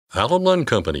Allen Lund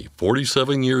Company,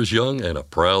 47 years young and a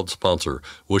proud sponsor,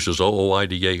 wishes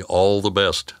OOIDA all the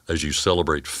best as you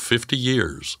celebrate 50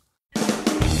 years.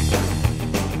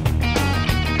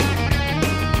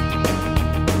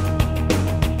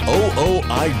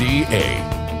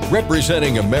 OOIDA,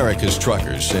 representing America's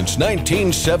truckers since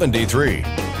 1973,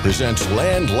 presents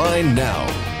Landline Now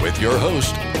with your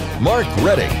host, Mark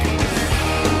Redding.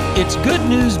 It's good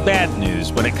news, bad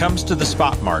news when it comes to the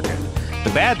spot market. The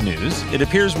bad news, it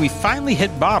appears we finally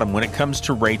hit bottom when it comes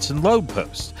to rates and load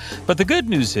posts. But the good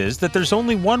news is that there's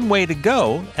only one way to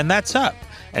go, and that's up.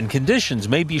 And conditions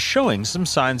may be showing some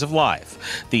signs of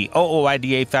life. The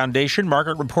OOIDA Foundation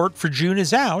Market Report for June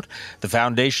is out. The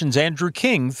Foundation's Andrew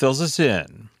King fills us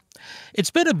in. It's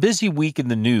been a busy week in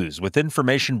the news with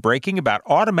information breaking about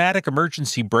automatic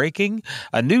emergency braking,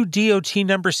 a new DOT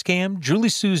number scam, Julie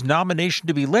Sue's nomination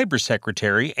to be Labor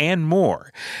Secretary, and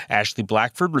more. Ashley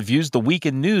Blackford reviews the week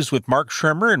in news with Mark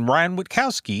Schremer and Ryan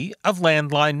Witkowski of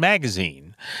Landline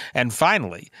Magazine. And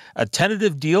finally, a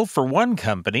tentative deal for one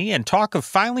company and talk of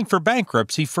filing for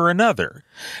bankruptcy for another.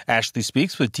 Ashley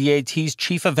speaks with DAT's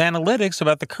Chief of Analytics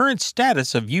about the current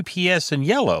status of UPS and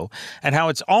Yellow and how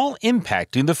it's all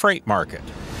impacting the freight market.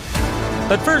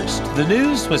 But first, the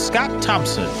news with Scott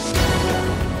Thompson.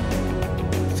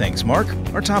 Thanks, Mark.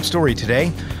 Our top story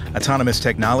today, autonomous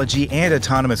technology and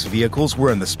autonomous vehicles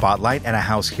were in the spotlight at a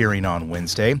House hearing on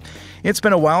Wednesday. It's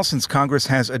been a while since Congress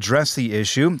has addressed the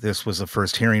issue. This was the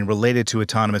first hearing related to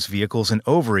autonomous vehicles in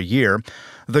over a year.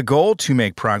 The goal to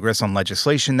make progress on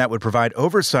legislation that would provide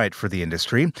oversight for the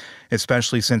industry,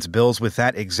 especially since bills with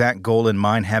that exact goal in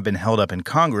mind have been held up in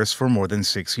Congress for more than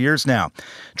 6 years now.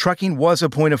 Trucking was a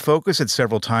point of focus at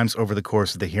several times over the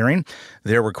course of the hearing.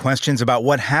 There were questions about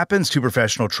what happens to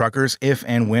professional truckers if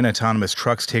and when autonomous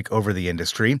trucks take over the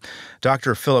industry.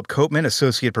 Dr. Philip Copeman,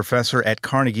 associate professor at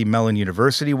Carnegie Mellon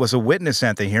University, was a witness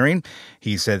at the hearing.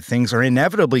 He said things are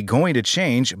inevitably going to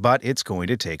change, but it's going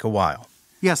to take a while.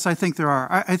 Yes, I think there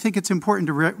are. I think it's important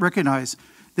to recognize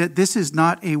that this is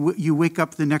not you wake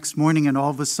up the next morning and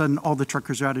all of a sudden all the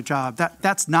truckers are out of job.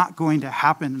 That's not going to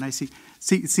happen. And I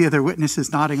see other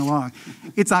witnesses nodding along.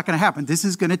 It's not going to happen. This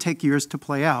is going to take years to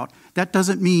play out. That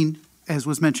doesn't mean, as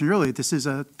was mentioned earlier, this is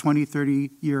a 20,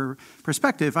 30-year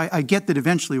perspective. I get that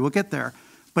eventually we'll get there,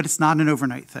 but it's not an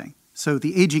overnight thing. So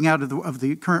the aging out of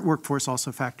the current workforce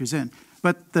also factors in.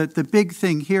 But the big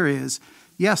thing here is,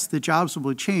 yes, the jobs will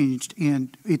be changed,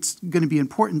 and it's going to be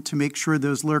important to make sure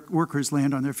those workers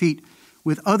land on their feet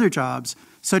with other jobs,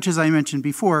 such as I mentioned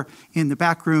before, in the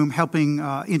back room, helping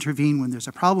intervene when there's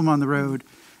a problem on the road,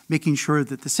 making sure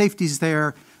that the safety's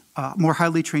there, more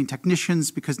highly trained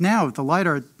technicians, because now if the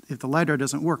LiDAR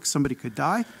doesn't work, somebody could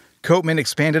die. Copeman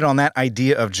expanded on that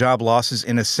idea of job losses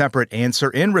in a separate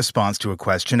answer in response to a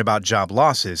question about job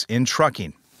losses in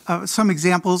trucking. Some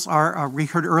examples are, we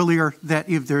heard earlier that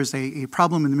if there's a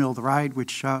problem in the middle of the ride,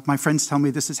 which my friends tell me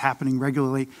this is happening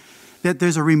regularly, that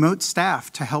there's a remote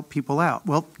staff to help people out.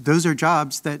 Well, those are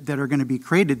jobs that are going to be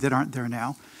created that aren't there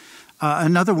now.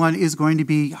 Another one is going to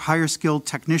be higher skilled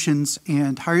technicians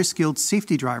and higher skilled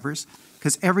safety drivers,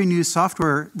 because every new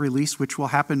software release, which will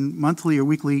happen monthly or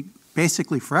weekly,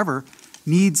 basically forever,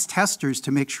 needs testers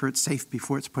to make sure it's safe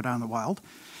before it's put out in the wild.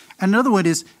 And another one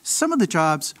is some of the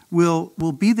jobs will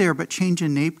be there but change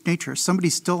in nature. Somebody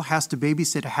still has to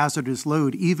babysit a hazardous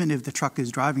load even if the truck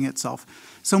is driving itself.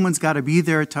 Someone's got to be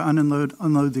there to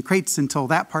unload the crates until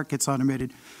that part gets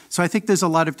automated. So I think there's a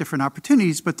lot of different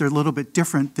opportunities, but they're a little bit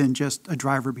different than just a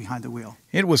driver behind the wheel.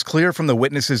 It was clear from the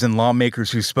witnesses and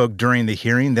lawmakers who spoke during the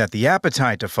hearing that the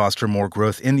appetite to foster more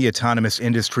growth in the autonomous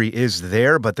industry is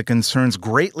there, but the concerns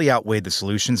greatly outweighed the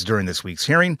solutions during this week's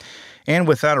hearing. And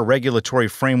without a regulatory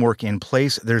framework in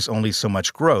place, there's only so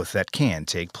much growth that can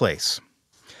take place.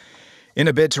 In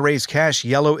a bid to raise cash,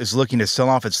 Yellow is looking to sell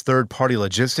off its third-party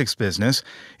logistics business.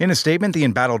 In a statement, the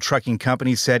embattled trucking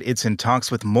company said it's in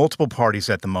talks with multiple parties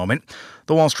at the moment.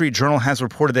 The Wall Street Journal has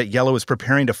reported that Yellow is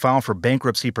preparing to file for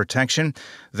bankruptcy protection.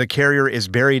 The carrier is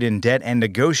buried in debt and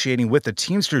negotiating with the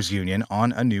Teamsters Union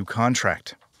on a new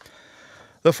contract.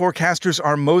 The forecasters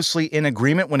are mostly in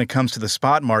agreement when it comes to the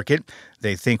spot market.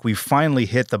 They think we've finally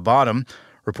hit the bottom.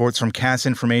 Reports from Cass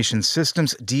Information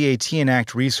Systems, DAT, and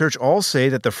ACT Research all say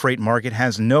that the freight market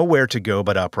has nowhere to go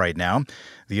but up right now.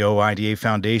 The OIDA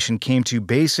Foundation came to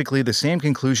basically the same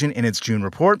conclusion in its June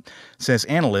report, says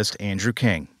analyst Andrew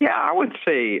King. Yeah, I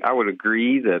would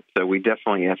agree that we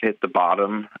definitely have hit the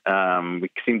bottom. We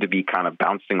seem to be kind of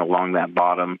bouncing along that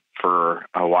bottom for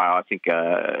a while. I think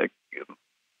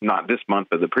not this month,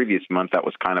 but the previous month, that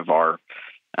was kind of our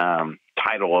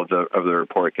title of the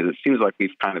report, because it seems like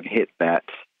we've kind of hit that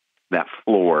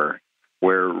floor.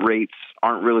 where rates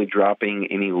aren't really dropping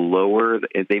any lower.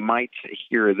 They might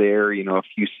here or there, a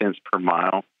few cents per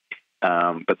mile,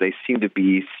 but they seem to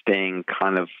be staying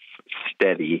kind of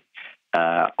steady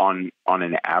on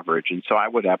an average. And so I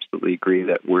would absolutely agree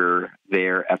that we're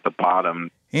there at the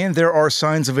bottom. And there are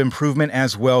signs of improvement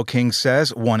as well, King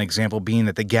says. One example being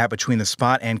that the gap between the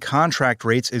spot and contract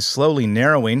rates is slowly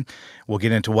narrowing. We'll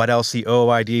get into what else the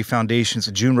OOIDA Foundation's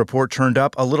June report turned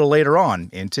up a little later on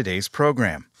in today's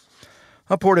program.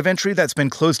 A port of entry that's been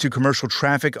closed to commercial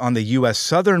traffic on the U.S.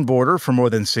 southern border for more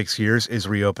than 6 years is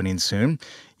reopening soon.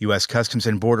 U.S. Customs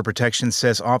and Border Protection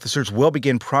says officers will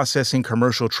begin processing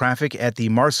commercial traffic at the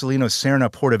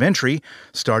Marcelino-Serna port of entry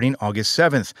starting August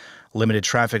 7th. Limited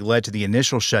traffic led to the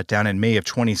initial shutdown in May of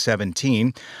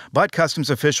 2017, but customs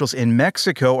officials in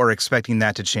Mexico are expecting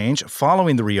that to change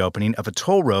following the reopening of a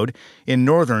toll road in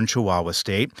northern Chihuahua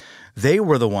State. They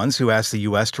were the ones who asked the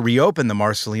U.S. to reopen the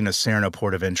Marcelino-Serna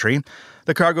port of entry.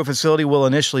 The cargo facility will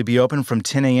initially be open from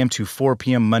 10 a.m. to 4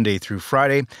 p.m. Monday through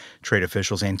Friday. Trade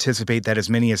officials anticipate that as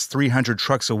many as 300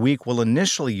 trucks a week will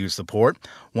initially use the port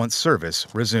once service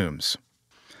resumes.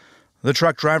 The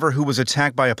truck driver who was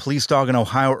attacked by a police dog in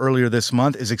Ohio earlier this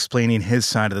month is explaining his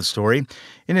side of the story.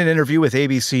 In an interview with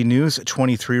ABC News,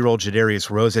 23-year-old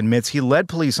Jadarius Rose admits he led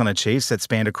police on a chase that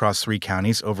spanned across 3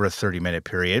 counties over a 30-minute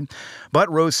period. But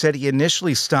Rose said he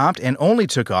initially stopped and only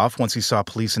took off once he saw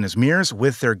police in his mirrors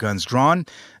with their guns drawn,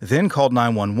 then called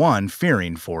 911,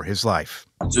 fearing for his life.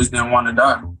 I just didn't want to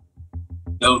die.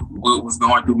 That was what was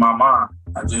going through my mind.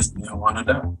 I just didn't want to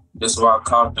die. That's why I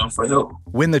called them for help.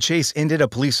 When the chase ended, a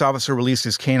police officer released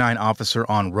his canine officer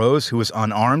on Rose, who was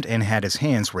unarmed and had his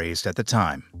hands raised at the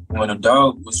time. When the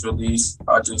dog was released,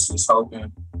 I just was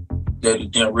hoping that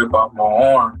it didn't rip off my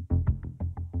arm.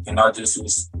 And I just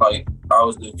was like, I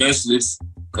was defenseless,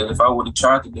 because if I would have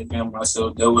tried to defend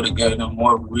myself, that would have given them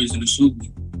more of a reason to shoot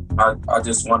me. I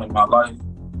just wanted my life.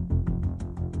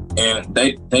 And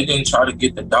they didn't try to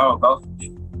get the dog off of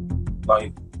me,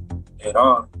 like, at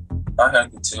all. I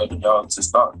had to tell the dog to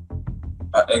stop.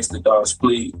 I asked the dog,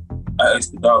 please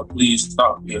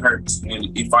stop. It hurts.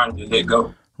 And he finally let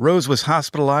go. Rose was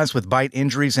hospitalized with bite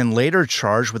injuries and later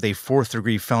charged with a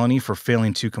 4th-degree felony for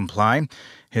failing to comply.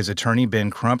 His attorney,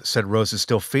 Ben Crump, said Rose is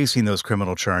still facing those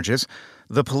criminal charges.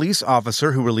 The police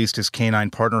officer who released his canine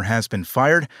partner has been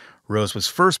fired. Rose was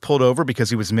first pulled over because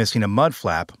he was missing a mud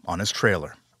flap on his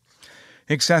trailer.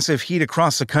 Excessive heat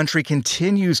across the country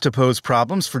continues to pose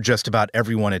problems for just about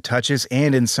everyone it touches,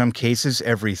 and in some cases,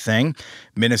 everything.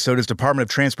 Minnesota's Department of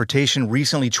Transportation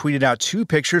recently tweeted out 2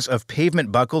 pictures of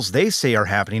pavement buckles they say are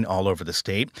happening all over the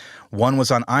state. One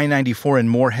was on I-94 in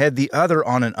Moorhead, the other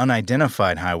on an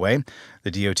unidentified highway.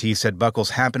 The DOT said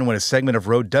buckles happen when a segment of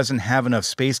road doesn't have enough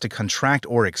space to contract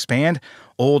or expand.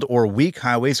 Old or weak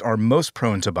highways are most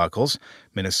prone to buckles.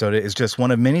 Minnesota is just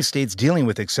one of many states dealing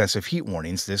with excessive heat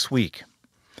warnings this week.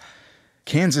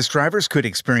 Kansas drivers could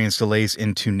experience delays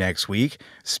into next week.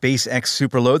 SpaceX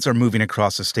superloads are moving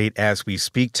across the state as we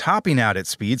speak, topping out at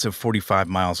speeds of 45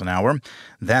 miles an hour.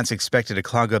 That's expected to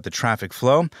clog up the traffic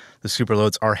flow. The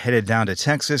superloads are headed down to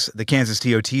Texas. The Kansas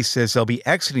DOT says they'll be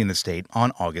exiting the state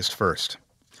on August 1st.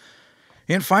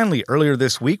 And finally, earlier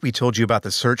this week, we told you about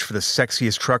the search for the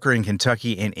sexiest trucker in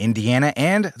Kentucky and Indiana,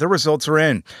 and the results are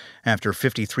in. After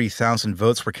 53,000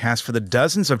 votes were cast for the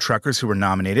dozens of truckers who were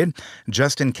nominated,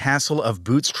 Justin Castle of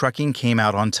Boots Trucking came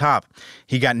out on top.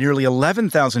 He got nearly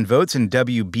 11,000 votes in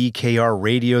WBKR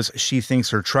Radio's She Thinks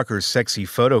Her Trucker's Sexy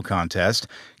Photo contest.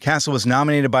 Castle was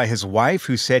nominated by his wife,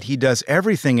 who said he does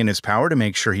everything in his power to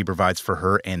make sure he provides for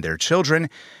her and their children,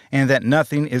 and that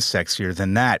nothing is sexier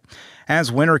than that.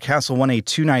 As winner, Castle won a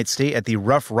 2-night stay at the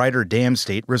Rough Rider Dam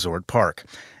State Resort Park.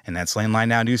 And that's Landline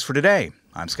Now News for today.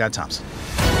 I'm Scott Thompson.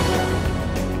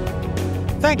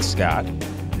 Thanks, Scott.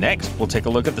 Next, we'll take a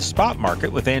look at the spot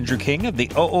market with Andrew King of the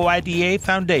OOIDA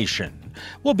Foundation.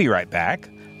 We'll be right back.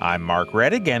 I'm Mark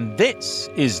Rettig, and this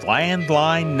is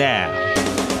Landline Now.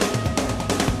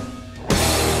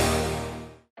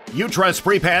 You trust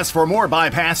Prepass for more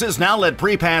bypasses? Now let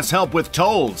Prepass help with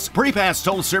tolls. Prepass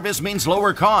toll service means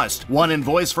lower cost, one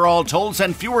invoice for all tolls,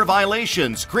 and fewer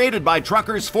violations. Created by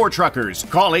truckers for truckers.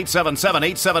 Call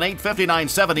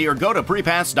 877-878-5970 or go to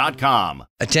prepass.com.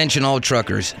 Attention all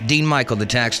truckers, Dean Michael, the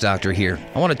tax doctor here.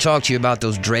 I want to talk to you about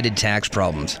those dreaded tax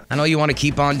problems. I know you want to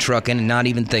keep on trucking and not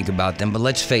even think about them, but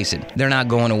let's face it, they're not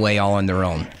going away all on their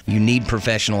own. You need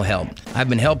professional help. I've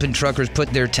been helping truckers put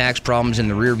their tax problems in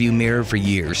the rearview mirror for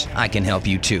years. I can help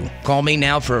you too. Call me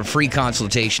now for a free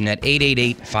consultation at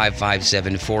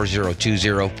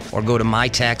 888-557-4020 or go to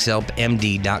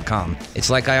mytaxhelpmd.com.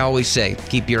 It's like I always say,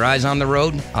 keep your eyes on the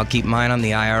road, I'll keep mine on the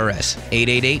IRS.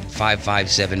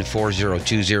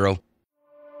 888-557-4020.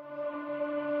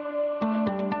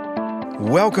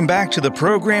 Welcome back to the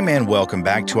program and welcome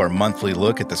back to our monthly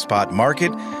look at the spot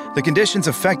market, the conditions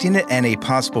affecting it, and a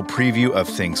possible preview of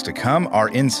things to come. Our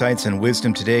insights and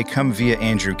wisdom today come via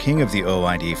Andrew King of the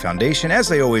OIDA Foundation, as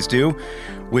they always do,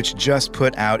 which just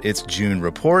put out its June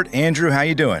report. Andrew, how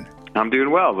you doing? I'm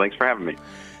doing well. Thanks for having me.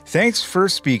 Thanks for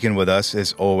speaking with us,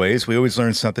 as always. We always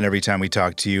learn something every time we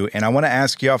talk to you. And I want to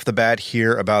ask you off the bat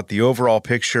here about the overall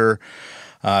picture,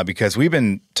 because we've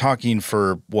been talking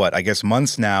for,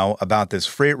 months now about this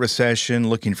freight recession,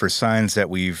 looking for signs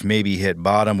that we've maybe hit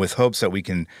bottom with hopes that we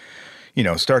can,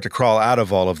 start to crawl out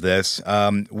of all of this.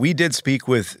 We did speak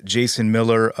with Jason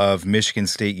Miller of Michigan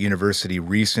State University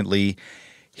recently.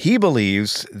 He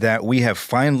believes that we have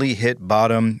finally hit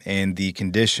bottom and the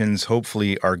conditions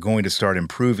hopefully are going to start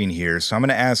improving here. So I'm going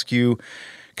to ask you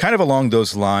kind of along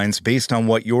those lines, based on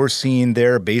what you're seeing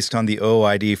there, based on the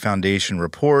OID Foundation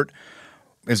report,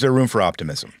 is there room for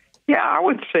optimism? Yeah, I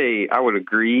would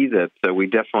agree that we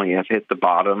definitely have hit the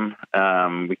bottom.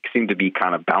 We seem to be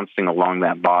kind of bouncing along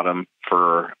that bottom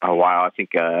for a while. I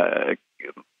think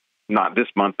not this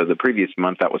month, but the previous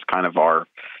month, that was kind of our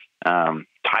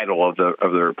title of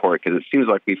the report, because it seems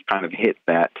like we've kind of hit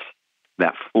that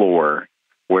floor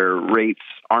where rates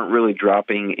aren't really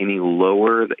dropping any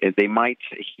lower. They might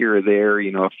here or there,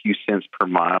 a few cents per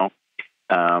mile,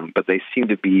 but they seem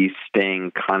to be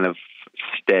staying kind of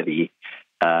steady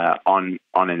on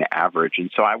an average.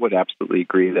 And so I would absolutely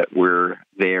agree that we're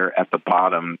there at the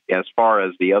bottom. As far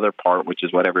as the other part, which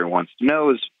is what everyone wants to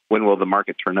know, is when will the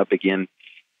market turn up again?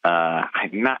 I'm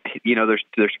not,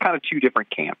 there's kind of two different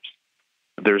camps.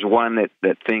 There's one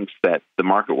that thinks that the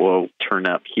market will turn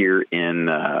up here in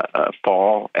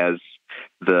fall as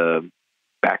the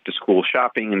back to school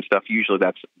shopping and stuff. Usually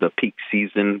that's the peak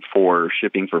season for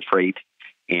shipping for freight.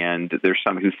 And there's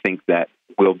some who think that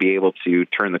we'll be able to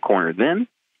turn the corner then,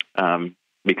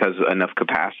 because enough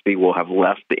capacity will have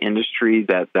left the industry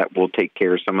that will take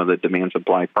care of some of the demand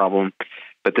supply problem.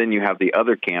 But then you have the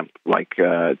other camp, like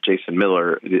Jason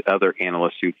Miller, the other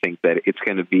analysts who think that it's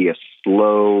going to be a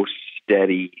slow,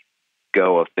 steady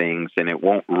go of things, and it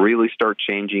won't really start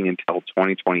changing until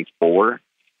 2024.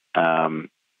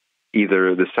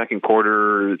 Either the second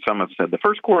quarter, some have said the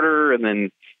first quarter, and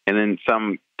then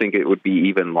some think it would be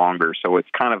even longer. So it's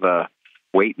kind of a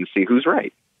wait and see who's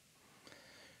right.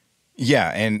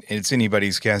 Yeah, and it's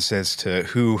anybody's guess as to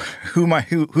who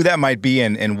that might be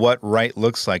and what right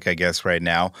looks like, I guess, right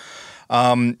now.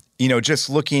 Just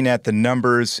looking at the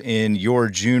numbers in your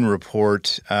June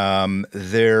report,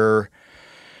 there,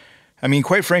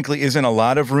 quite frankly, isn't a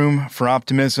lot of room for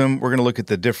optimism. We're going to look at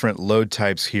the different load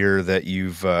types here that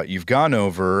you've gone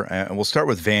over, and we'll start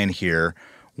with van here,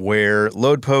 where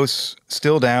load posts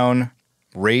still down,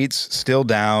 rates still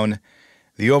down.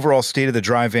 The overall state of the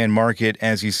dry van market,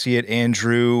 as you see it,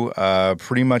 Andrew,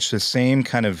 pretty much the same,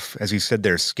 kind of, as you said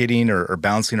there, skidding or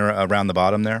bouncing around the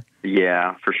bottom there?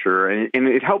 Yeah, for sure. And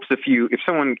it helps if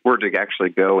someone were to actually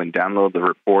go and download the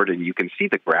report and you can see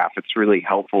the graph. It's really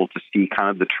helpful to see kind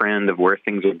of the trend of where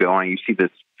things are going. You see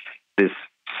this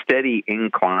steady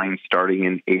incline starting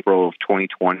in April of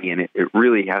 2020, and it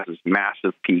really has this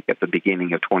massive peak at the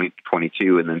beginning of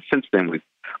 2022. And then since then, we've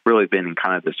really been in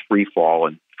kind of this free fall,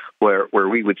 and where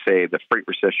we would say the freight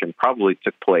recession probably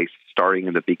took place starting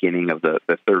in the beginning of the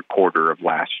third quarter of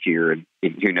last year. And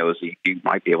who knows, you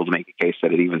might be able to make a case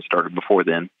that it even started before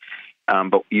then.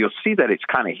 But you'll see that it's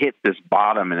kind of hit this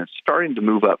bottom, and it's starting to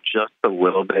move up just a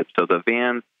little bit. So the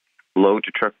van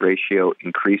load-to-truck ratio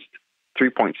increased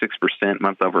 3.6%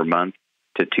 month over month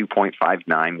to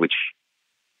 2.59, which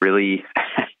really,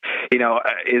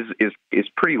 is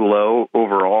pretty low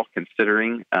overall,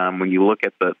 considering when you look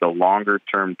at the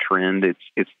longer-term trend,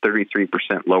 it's 33%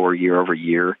 lower year over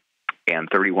year and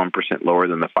 31% lower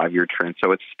than the 5-year trend.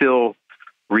 So it's still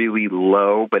really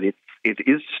low, but it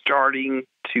is starting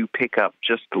to pick up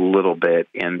just a little bit.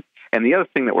 And the other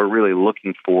thing that we're really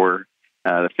looking for,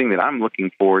 the thing that I'm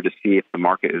looking for to see if the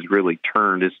market has really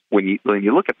turned, is when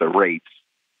you look at the rates.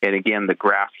 And again, the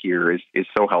graph here is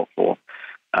so helpful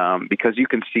because you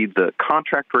can see the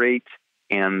contract rate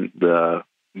and the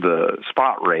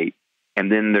spot rate, and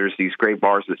then there's these gray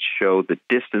bars that show the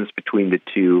distance between the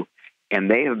two, and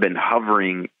they have been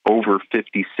hovering over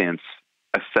 50 cents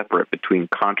a separate between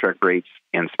contract rates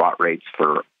and spot rates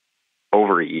for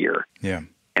over a year. Yeah.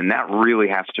 And that really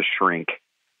has to shrink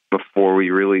before we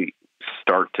really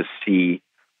start to see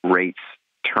rates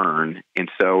turn.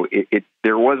 And so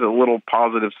there was a little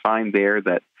positive sign there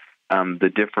that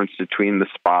the difference between the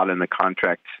spot and the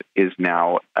contract is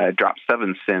now dropped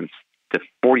 7 cents to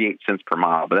 48 cents per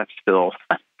mile, but that's still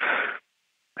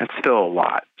a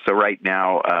lot. So right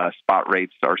now, spot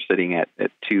rates are sitting at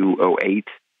 208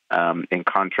 and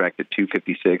contract at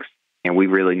 256. And we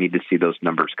really need to see those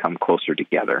numbers come closer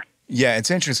together. Yeah, it's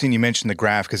interesting you mentioned the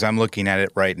graph because I'm looking at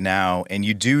it right now, and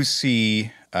you do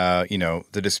see, the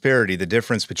disparity, the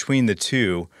difference between the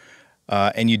two,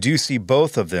 and you do see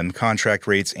both of them, contract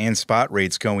rates and spot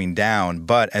rates, going down.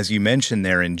 But as you mentioned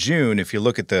there in June, if you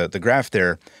look at the graph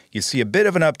there, you see a bit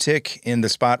of an uptick in the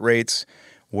spot rates,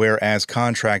 whereas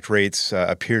contract rates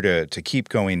appear to keep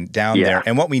going down there.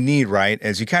 And what we need, right,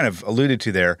 as you kind of alluded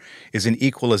to there, is an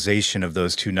equalization of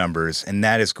those two numbers, and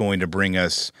that is going to bring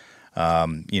us,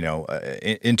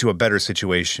 into a better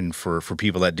situation for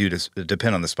people that do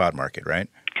depend on the spot market, right?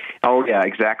 Oh, yeah,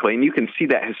 exactly. And you can see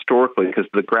that historically because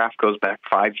the graph goes back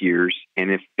 5 years.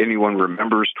 And if anyone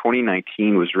remembers,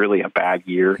 2019 was really a bad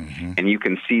year. Mm-hmm. And you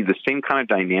can see the same kind of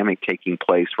dynamic taking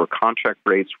place where contract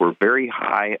rates were very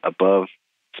high above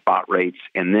spot rates.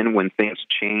 And then when things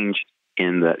changed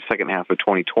in the second half of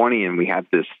 2020 and we had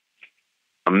this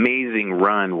amazing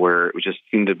run where it just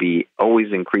seemed to be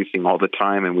always increasing all the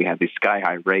time and we had these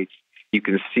sky-high rates, you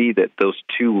can see that those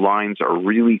two lines are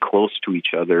really close to each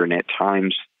other. And at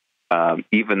times,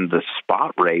 even the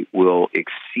spot rate will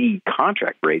exceed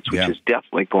contract rates, which is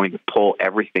definitely going to pull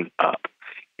everything up.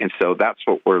 And so that's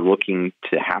what we're looking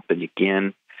to happen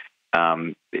again.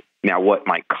 Now, what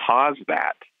might cause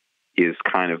that is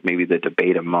kind of maybe the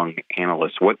debate among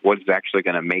analysts. What is actually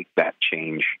going to make that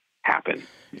change happen?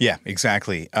 Yeah,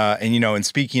 exactly. And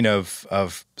speaking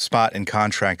of spot and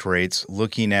contract rates,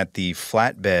 looking at the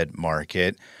flatbed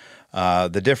market,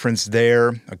 the difference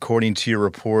there, according to your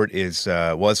report,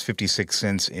 was 56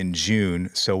 cents in June.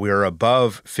 So we are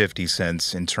above 50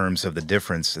 cents in terms of the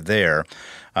difference there.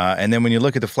 And then when you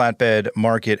look at the flatbed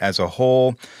market as a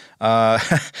whole,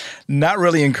 not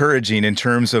really encouraging in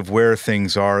terms of where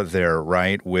things are there,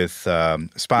 right? With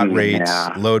spot rates,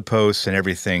 load posts, and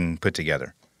everything put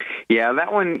together. Yeah,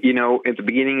 that one, at the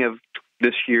beginning of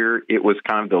this year, it was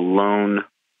kind of the lone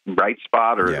bright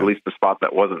spot, or at least the spot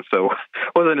that wasn't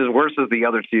as worse as the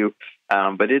other two.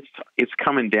 But it's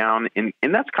coming down, and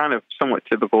that's kind of somewhat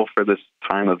typical for this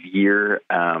time of year.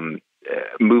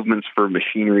 Movements for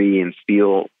machinery and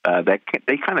steel,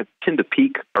 they kind of tend to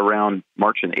peak around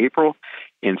March and April.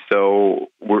 And so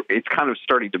it's kind of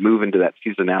starting to move into that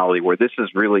seasonality where this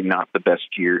is really not the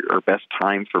best year or best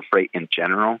time for freight in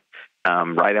general.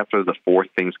 Right after the fourth,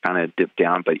 things kind of dip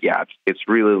down. But yeah, it's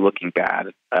really looking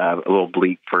bad, a little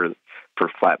bleak for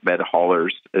flatbed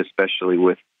haulers, especially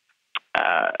with,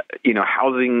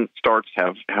 housing starts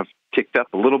have ticked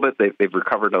up a little bit. They've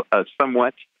recovered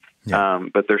somewhat,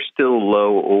 but they're still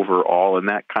low overall, and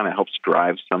that kind of helps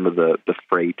drive some of the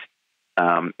freight.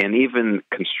 And even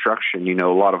construction,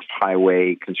 a lot of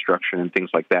highway construction and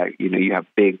things like that, you have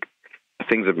big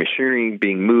things of machinery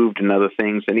being moved and other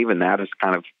things, and even that is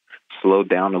kind of slowed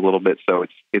down a little bit, so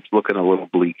it's looking a little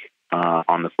bleak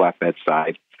on the flatbed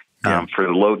side. For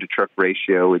the load to truck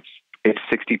ratio, it's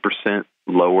 60%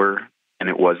 lower than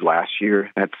it was last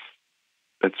year. That's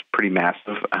pretty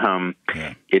massive.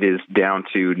 It is down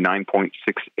to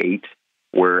 9.68,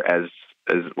 whereas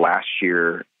as last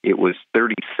year it was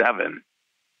 37,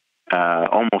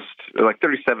 almost like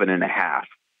 37 and a half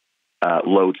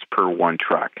loads per one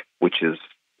truck, which is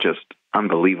just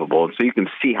unbelievable. And so you can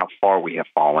see how far we have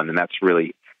fallen, and that's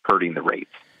really hurting the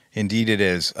rates. Indeed it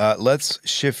is. Let's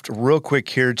shift real quick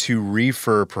here to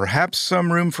reefer. Perhaps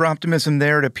some room for optimism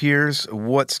there, it appears.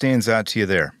 What stands out to you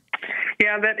there?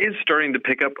 Yeah, that is starting to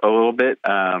pick up a little bit.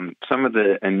 Some of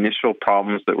the initial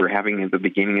problems that we're having at the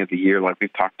beginning of the year, like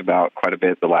we've talked about quite a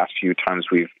bit the last few times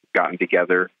we've gotten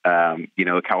together.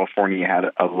 California had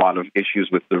a lot of issues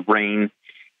with the rain,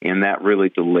 and that really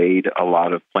delayed a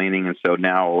lot of planning. And so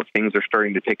now things are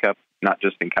starting to pick up, not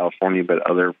just in California, but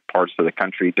other parts of the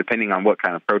country, depending on what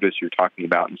kind of produce you're talking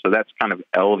about. And so that's kind of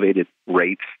elevated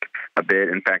rates a bit.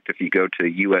 In fact, if you go to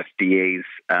USDA's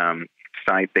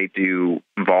site, they do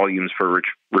volumes for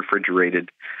refrigerated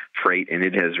freight, and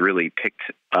it has really picked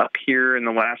up here in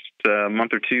the last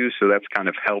month or two. So that's kind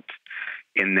of helped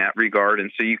in that regard. And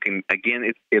so you can,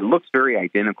 again, it looks very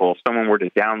identical. If someone were to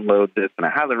download this, and I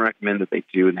highly recommend that they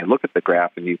do, and they look at the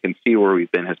graph, and you can see where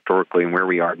we've been historically and where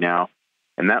we are now.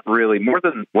 And that really, more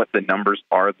than what the numbers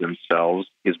are themselves,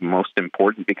 is most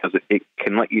important, because it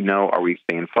can let you know, are we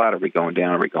staying flat, are we going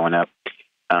down, are we going up?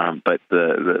 But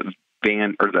the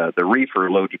van, or the reefer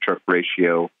load to truck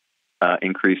ratio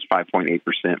increased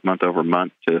 5.8% month over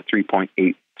month to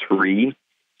 3.83.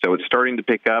 So it's starting to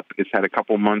pick up. It's had a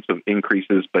couple months of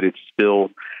increases, but it's still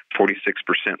 46%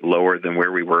 lower than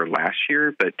where we were last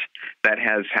year. But that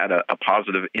has had a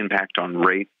positive impact on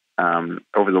rate.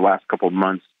 Over the last couple of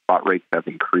months, spot rates have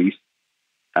increased.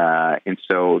 And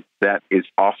so that is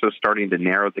also starting to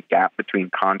narrow the gap between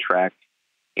contract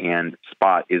and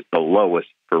spot is the lowest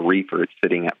for reefer. It's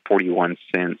sitting at 41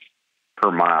 cents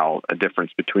per mile, a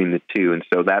difference between the two. And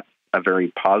so that's a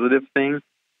very positive thing.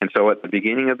 And so at the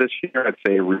beginning of this year, I'd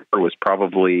say reefer was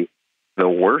probably the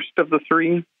worst of the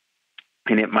three,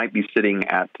 and it might be sitting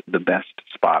at the best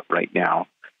spot right now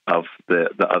of the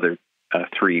other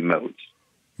three modes.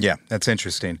 Yeah, that's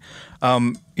interesting.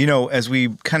 As we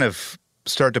kind of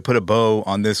start to put a bow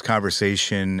on this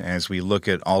conversation, as we look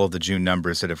at all of the June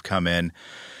numbers that have come in,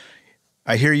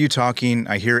 I hear you talking.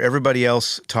 I hear everybody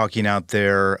else talking out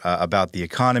there about the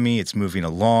economy. It's moving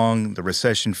along. The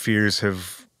recession fears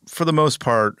have, for the most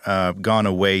part, gone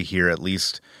away here, at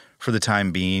least for the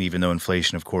time being, even though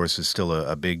inflation, of course, is still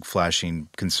a big flashing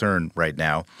concern right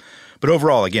now. But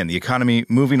overall, again, the economy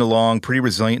moving along, pretty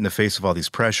resilient in the face of all these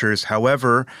pressures.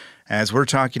 However, as we're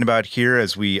talking about here,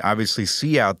 as we obviously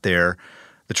see out there,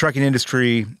 the trucking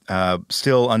industry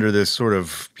still under this sort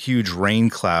of huge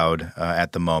rain cloud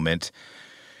at the moment.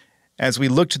 As we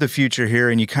look to the future here,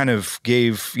 and you kind of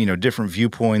gave, different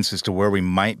viewpoints as to where we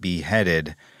might be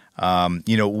headed,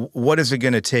 what is it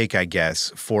going to take, I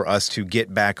guess, for us to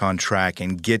get back on track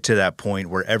and get to that point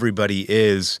where everybody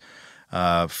is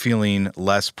feeling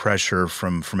less pressure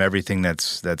from everything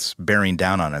that's bearing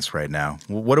down on us right now?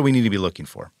 What do we need to be looking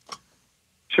for?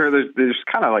 Sure. There's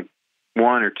kind of like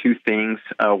one or two things.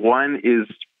 One is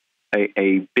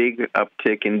a big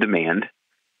uptick in demand,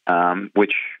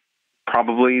 which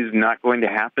probably is not going to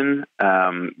happen.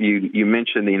 You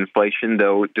mentioned the inflation,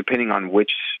 though, depending on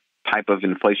which type of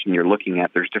inflation you're looking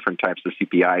at, there's different types of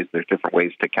CPIs. There's different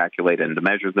ways to calculate and to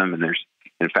measure them. And there's,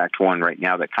 in fact, one right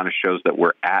now that kind of shows that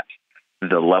we're at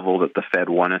the level that the Fed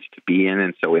want us to be in.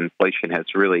 And so inflation has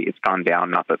it's gone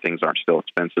down. Not that things aren't still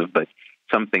expensive, but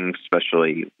some things,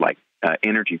 especially like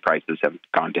energy prices, have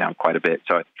gone down quite a bit.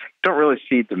 So I don't really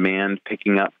see demand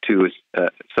picking up to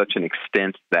such an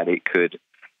extent that it could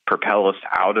propel us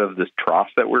out of this trough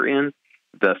that we're in.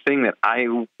 The thing that I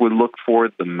would look for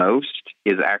the most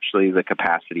is actually the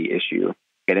capacity issue.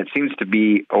 And it seems to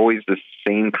be always the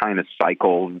same kind of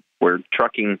cycle where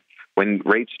trucking, when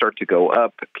rates start to go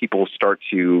up, people start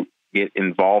to get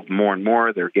involved more and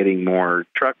more. They're getting more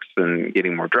trucks and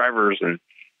getting more drivers, and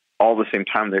all at the same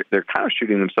time, they're kind of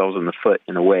shooting themselves in the foot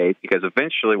in a way, because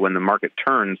eventually when the market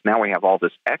turns, now we have all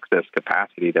this excess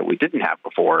capacity that we didn't have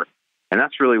before. And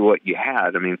that's really what you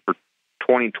had. I mean, for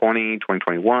 2020,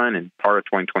 2021, and part of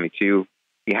 2022,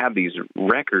 you had these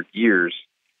record years.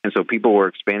 And so people were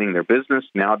expanding their business.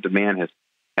 Now demand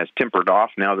has tempered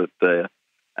off now that the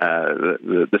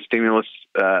stimulus,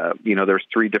 there's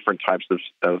three different types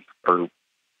of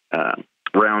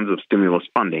rounds of stimulus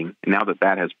funding. And now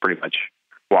that has pretty much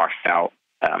washed out,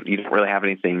 you don't really have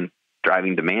anything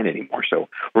driving demand anymore. So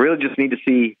we really just need to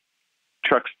see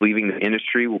trucks leaving the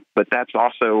industry. But that's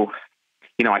also,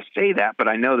 I say that, but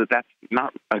I know that that's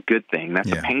not a good thing.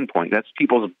 That's a pain point. That's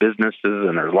people's businesses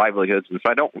and their livelihoods. And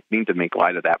so I don't mean to make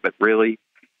light of that, but really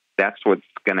that's what's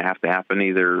going to have to happen.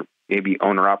 Either maybe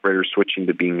owner-operators switching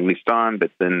to being leased on, but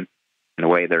then in a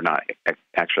way they're not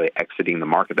actually exiting the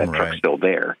market. That truck's still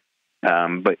there.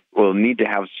 But we'll need to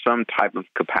have some type of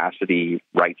capacity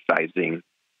right-sizing,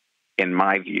 in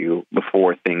my view,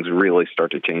 before things really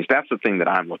start to change. That's the thing that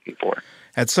I'm looking for.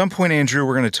 At some point, Andrew,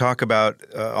 we're going to talk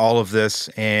about all of this,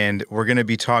 and we're going to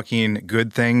be talking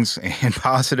good things and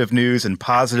positive news and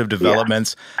positive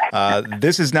developments. Yeah.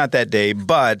 This is not that day,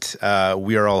 but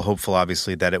we are all hopeful,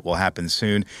 obviously, that it will happen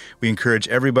soon. We encourage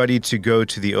everybody to go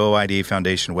to the OIDA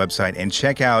Foundation website and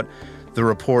check out the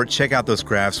report, check out those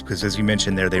graphs, because as you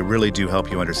mentioned there, they really do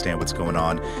help you understand what's going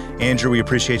on. Andrew, we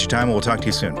appreciate your time, and we'll talk to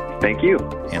you soon. Thank you.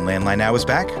 And Landline Now is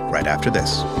back right after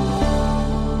this.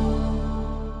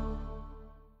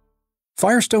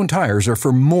 Firestone tires are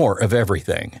for more of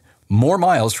everything. More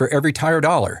miles for every tire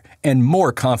dollar, and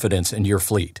more confidence in your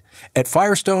fleet. At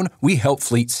Firestone, we help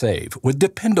fleets save with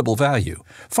dependable value.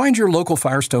 Find your local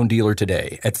Firestone dealer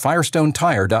today at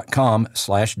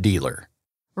firestonetire.com/dealer.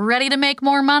 Ready to make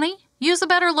more money? Use a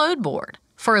better load board.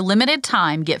 For a limited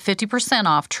time, get 50%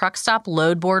 off Truckstop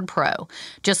Load Board Pro.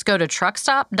 Just go to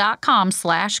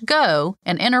truckstop.com/go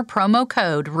and enter promo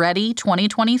code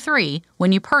READY2023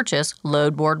 when you purchase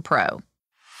Load Board Pro.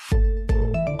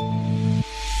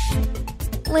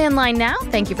 Landline Now,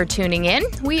 thank you for tuning in.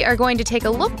 We are going to take a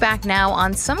look back now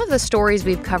on some of the stories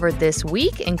we've covered this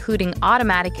week, including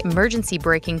automatic emergency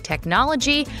braking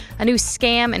technology, a new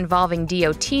scam involving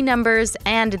DOT numbers,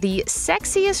 and the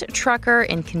sexiest trucker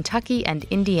in Kentucky and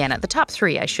Indiana. The top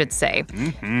three, I should say.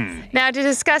 Now, to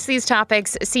discuss these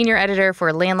topics, senior editor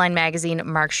for Landline Magazine,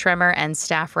 Mark Schremer, and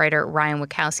staff writer Ryan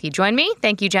Wachowski join me.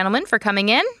 Thank you, gentlemen, for coming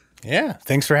in. Yeah,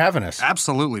 thanks for having us.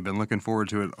 Absolutely. Been looking forward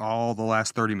to it all the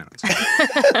last 30 minutes.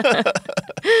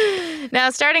 Now,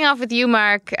 starting off with you,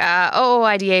 Mark,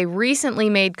 OOIDA recently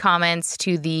made comments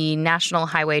to the National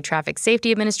Highway Traffic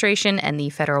Safety Administration and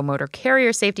the Federal Motor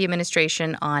Carrier Safety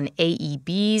Administration on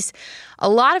AEBs. A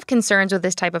lot of concerns with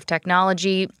this type of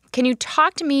technology. Can you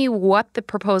talk to me what the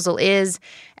proposal is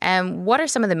and what are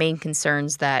some of the main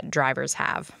concerns that drivers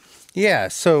have? Yeah,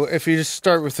 so if you just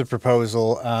start with the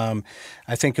proposal,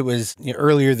 I think it was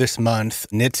earlier this month,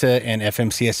 NHTSA and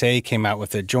FMCSA came out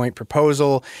with a joint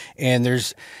proposal, and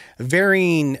there's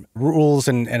varying rules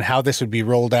and how this would be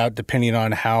rolled out depending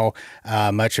on how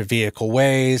much a vehicle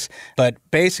weighs. But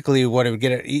basically what it would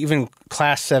get, even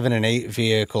Class 7 and 8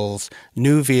 vehicles,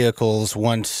 new vehicles,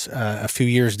 once a few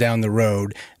years down the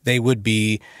road, they would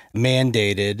be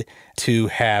mandated to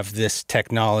have this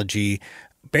technology.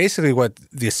 Basically, what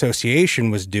the association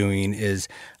was doing is,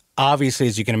 obviously,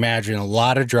 as you can imagine, a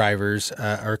lot of drivers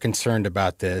are concerned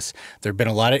about this. There have been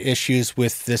a lot of issues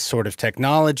with this sort of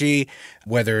technology,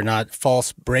 whether or not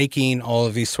false braking, all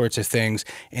of these sorts of things.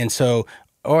 And so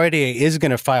OIDA is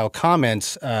going to file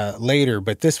comments later,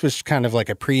 but this was kind of like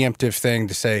a preemptive thing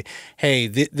to say, hey,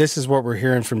 this is what we're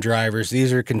hearing from drivers.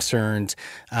 These are concerns.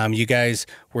 You guys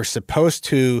were supposed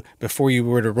to, before you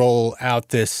were to roll out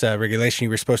this regulation, you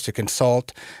were supposed to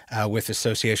consult with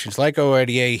associations like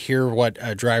OIDA, hear what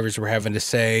drivers were having to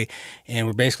say. And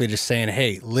we're basically just saying,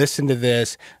 hey, listen to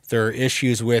this. There are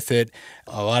issues with it.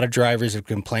 A lot of drivers have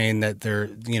complained that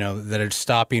that are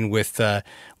stopping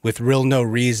with real no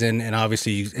reason. And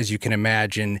obviously, as you can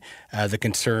imagine, the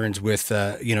concerns with,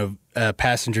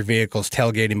 passenger vehicles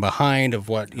tailgating behind of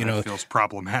what, That feels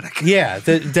problematic. Yeah,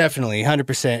 definitely,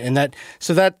 100%.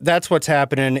 And that's what's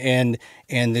happening.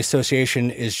 And the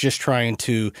association is just trying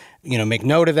to, make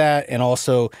note of that and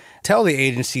also tell the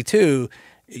agency too,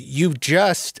 you've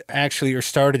just actually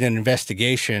started an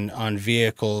investigation on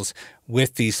vehicles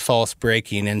with these false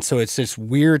braking. And so it's this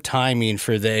weird timing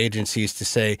for the agencies to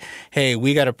say, hey,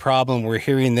 we got a problem. We're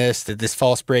hearing that this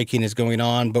false braking is going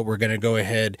on, but we're going to go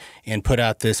ahead and put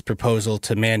out this proposal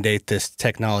to mandate this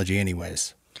technology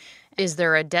anyways. Is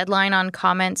there a deadline on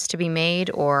comments to be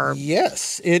made, or?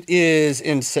 Yes, it is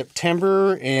in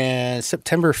September, and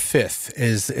September 5th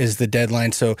is the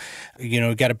deadline. So,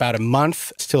 we've got about a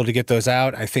month still to get those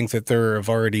out. I think that there have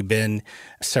already been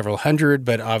several hundred,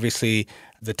 but obviously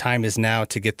the time is now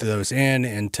to get those in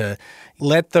and to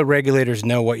let the regulators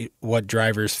know what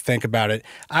drivers think about it.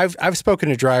 I've spoken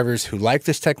to drivers who like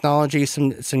this technology,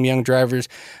 some young drivers,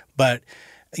 but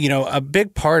a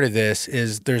big part of this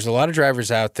is there's a lot of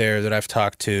drivers out there that I've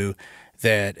talked to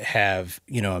that have,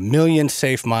 1 million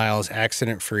safe miles,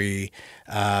 accident-free.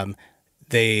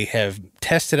 They have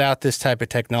tested out this type of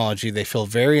technology. They feel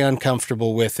very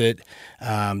uncomfortable with it.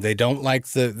 They don't like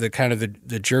the kind of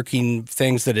the jerking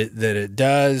things that it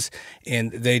does,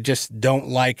 and they just don't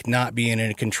like not being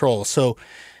in control. So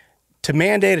to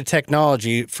mandate a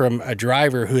technology from a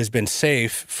driver who has been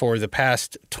safe for the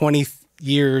past 20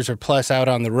 years or plus out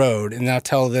on the road and now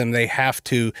tell them they have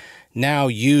to now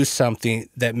use something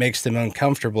that makes them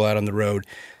uncomfortable out on the road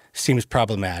seems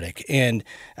problematic. And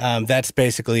that's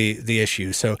basically the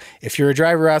issue. So if you're a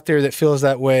driver out there that feels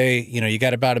that way, you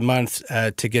got about a month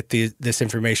to get this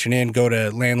information in. Go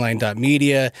to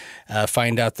landline.media,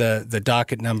 find out the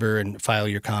docket number, and file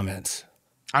your comments.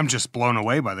 I'm just blown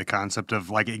away by the concept of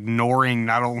ignoring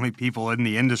not only people in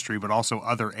the industry, but also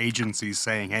other agencies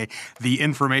saying, hey, the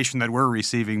information that we're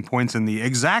receiving points in the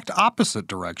exact opposite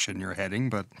direction you're heading,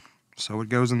 but so it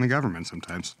goes in the government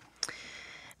sometimes.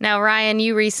 Now, Ryan,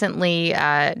 you recently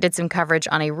did some coverage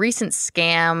on a recent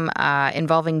scam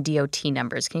involving DOT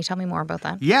numbers. Can you tell me more about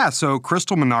that? Yeah, so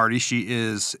Crystal Minardi, she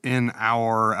is in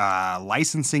our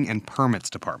licensing and permits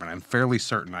department. I'm fairly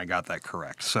certain I got that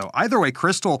correct. So either way,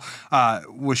 Crystal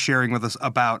was sharing with us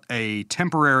about a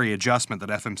temporary adjustment that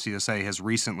FMCSA has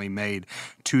recently made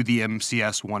to the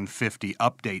MCS 150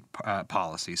 update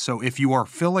policy. So if you are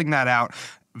filling that out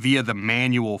via the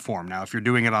manual form. Now, if you're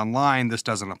doing it online, this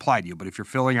doesn't apply to you, but if you're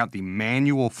filling out the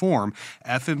manual form,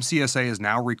 FMCSA is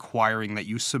now requiring that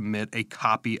you submit a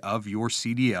copy of your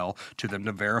CDL to them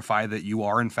to verify that you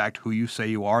are, in fact, who you say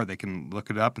you are. They can look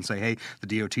it up and say, hey,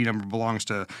 the DOT number belongs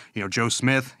to, Joe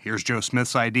Smith. Here's Joe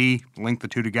Smith's ID. Link the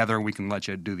two together, and we can let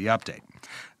you do the update.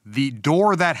 The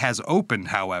door that has opened,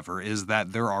 however, is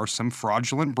that there are some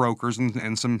fraudulent brokers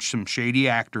and some shady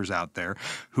actors out there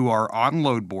who are on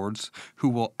load boards who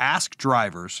will ask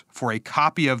drivers for a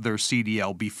copy of their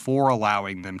CDL before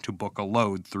allowing them to book a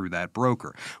load through that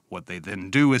broker. What they then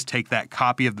do is take that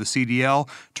copy of the CDL,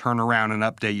 turn around and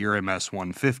update your MS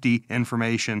 150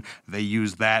 information. They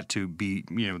use that to be,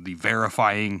 the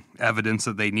verifying evidence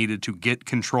that they needed to get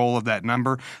control of that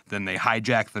number. Then they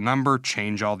hijack the number,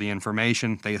 change all the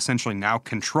information. They essentially now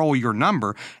control your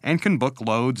number and can book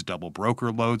loads, double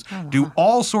broker loads, do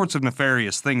all sorts of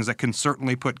nefarious things that can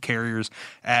certainly put carriers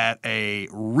at a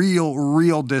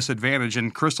real disadvantage.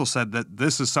 And Crystal said that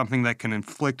this is something that can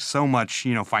inflict so much,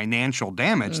 financial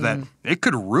damage that it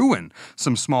could ruin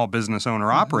some small business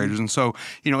owner operators. And so,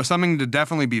 something to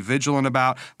definitely be vigilant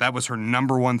about. That was her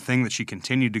number one thing that she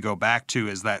continued to go back to,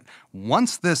 is that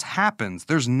once this happens,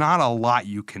 there's not a lot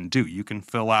you can do. You can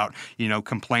fill out,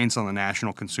 complaints on the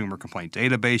National Consumer Complaint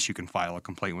Database. You can file a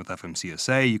complaint with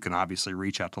FMCSA. You can obviously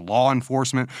reach out to law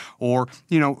enforcement or,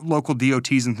 local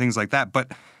DOTs and things like that.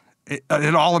 But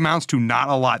it all amounts to not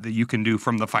a lot that you can do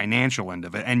from the financial end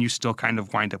of it, and you still kind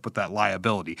of wind up with that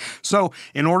liability. So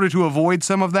in order to avoid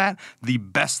some of that, the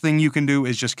best thing you can do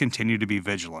is just continue to be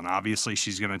vigilant. Obviously,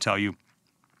 she's going to tell you,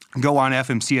 go on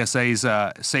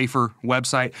FMCSA's Safer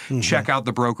website, check out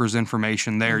the broker's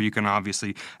information there. You can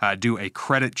obviously do a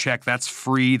credit check. That's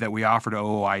free, that we offer to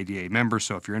OOIDA members.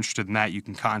 So if you're interested in that, you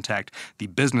can contact the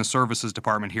Business Services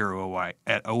Department here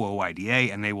at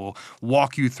OOIDA, and they will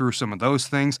walk you through some of those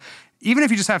things. Even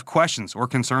if you just have questions or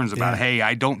concerns about, hey,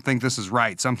 I don't think this is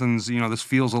right, something's, this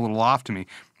feels a little off to me,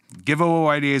 give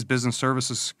OOIDA's Business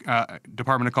Services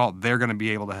Department a call. They're going to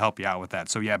be able to help you out with that.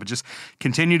 So, but just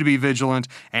continue to be vigilant.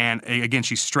 And again,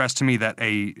 she stressed to me that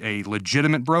a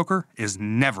legitimate broker is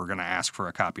never going to ask for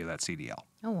a copy of that CDL.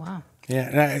 Oh, wow.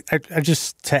 Yeah, and I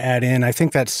just to add in, I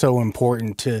think that's so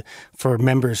important for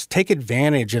members. Take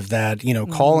advantage of that.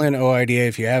 Call in OIDA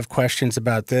if you have questions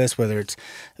about this, whether it's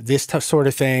this sort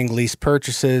of thing, lease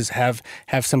purchases. Have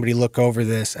somebody look over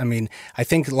this. I mean, I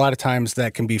think a lot of times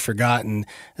that can be forgotten.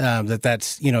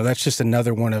 That's just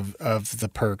another one of the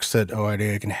perks that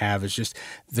OIDA can have. Is just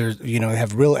they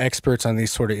have real experts on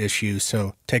these sort of issues.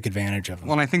 So take advantage of them.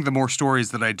 Well, and I think the more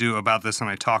stories that I do about this, and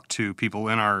I talk to people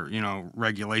in our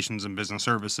regulations and business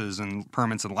services and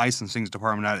permits and licensing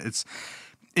department,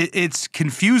 it's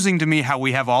confusing to me how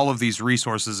we have all of these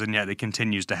resources and yet it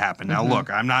continues to happen. Now, look,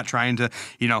 I'm not trying to,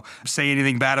 say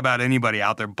anything bad about anybody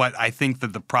out there, but I think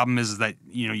that the problem is that,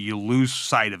 you lose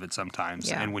sight of it sometimes.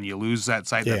 Yeah. And when you lose that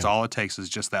sight, that's all it takes is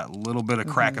just that little bit of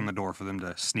crack in the door for them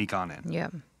to sneak on in. Yeah.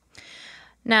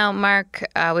 Now, Mark,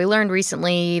 we learned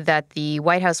recently that the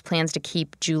White House plans to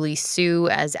keep Julie Su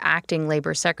as acting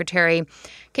labor secretary.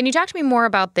 Can you talk to me more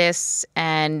about this?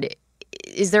 And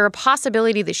is there a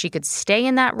possibility that she could stay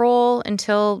in that role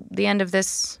until the end of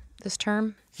this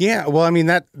term? Yeah, well, I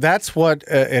mean, that's what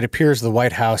it appears the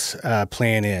White House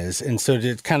plan is. And so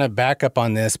to kind of back up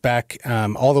on this,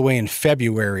 all the way in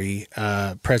February,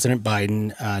 President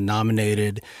Biden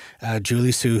nominated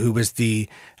Julie Su, who was the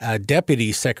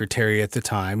deputy secretary at the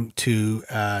time, to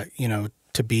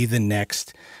be the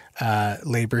next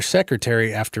labor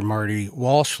secretary after Marty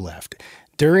Walsh left.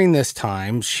 During this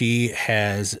time, she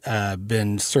has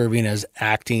been serving as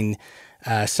acting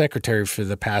secretary for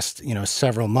the past,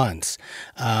 several months.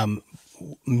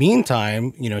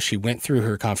 Meantime, she went through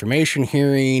her confirmation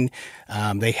hearing.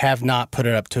 They have not put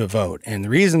it up to a vote. And the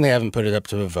reason they haven't put it up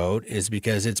to a vote is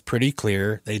because it's pretty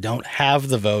clear they don't have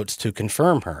the votes to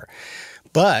confirm her.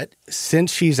 But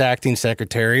since she's acting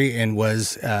secretary and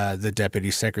was the deputy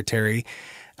secretary,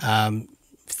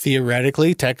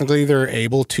 theoretically, technically, they're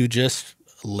able to just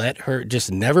let her,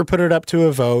 just never put it up to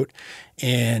a vote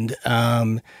and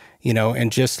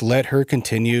and just let her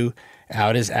continue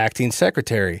out as acting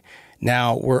secretary.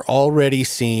 Now, we're already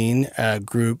seeing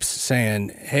groups saying,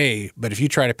 hey, but if you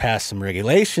try to pass some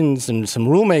regulations and some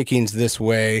rulemakings this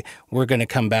way, we're going to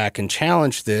come back and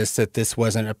challenge that this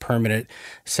wasn't a permanent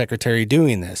secretary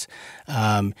doing this.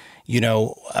 A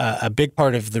big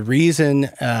part of the reason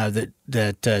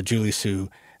that Julie Su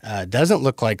doesn't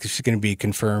look like she's going to be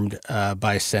confirmed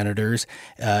by senators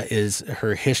is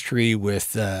her history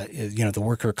with the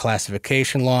worker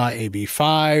classification law, AB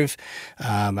 5.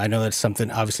 I know that's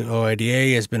something obviously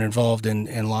OIDA has been involved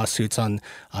in lawsuits on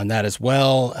that as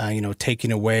well.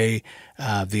 Taking away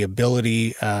the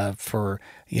ability for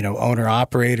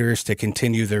owner-operators to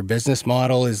continue their business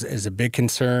model is a big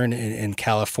concern in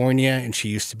California, and she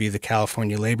used to be the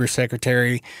California Labor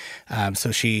Secretary,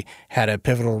 so she had a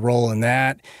pivotal role in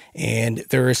that. And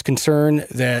there is concern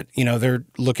that, they're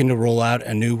looking to roll out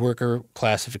a new worker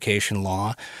classification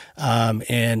law,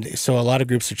 and so a lot of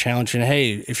groups are challenging,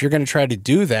 hey, if you're going to try to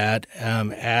do that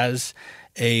as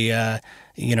a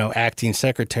acting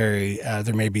secretary,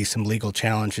 there may be some legal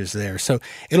challenges there. So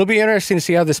it'll be interesting to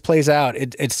see how this plays out.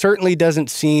 It certainly doesn't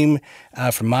seem,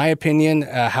 from my opinion,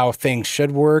 how things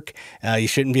should work. You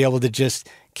shouldn't be able to just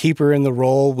keep her in the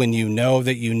role when you know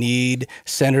that you need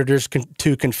senators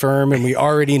to confirm, and we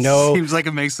already know. Seems like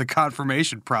it makes the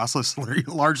confirmation process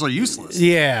largely useless.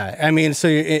 Yeah, I mean, so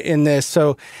in this,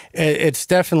 so it's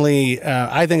definitely,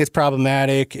 I think it's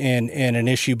problematic and an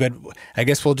issue, but I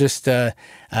guess we'll just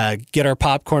get our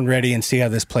popcorn ready and see how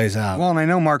this plays out. Well, and I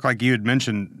know, Mark, like you had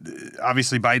mentioned,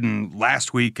 obviously Biden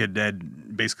last week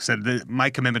had basically said that my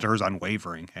commitment to her is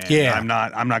unwavering, and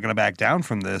I'm not going to back down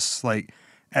from this. Like,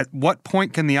 at what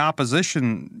point can the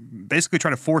opposition basically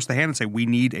try to force the hand and say we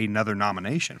need another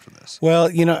nomination for this? Well,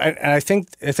 I think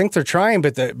they're trying,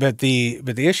 but the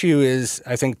issue is,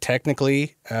 I think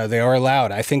technically they are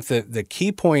allowed. I think that the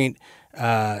key point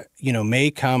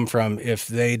may come from if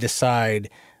they decide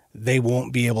they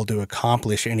won't be able to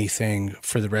accomplish anything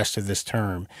for the rest of this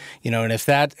term, and if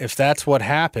that's what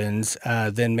happens,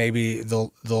 then maybe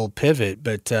they'll pivot.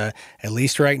 But at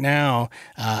least right now,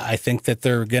 I think that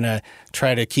they're gonna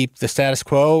try to keep the status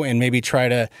quo and maybe try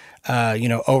to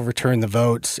overturn the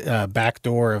votes,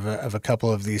 backdoor of a couple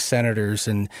of these senators,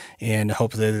 and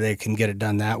hope that they can get it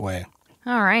done that way.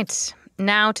 All right.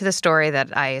 Now to the story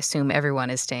that I assume everyone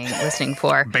is listening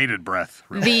for. Bated breath.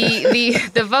 Really.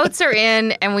 The votes are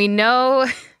in, and we know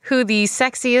who the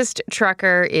sexiest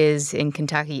trucker is in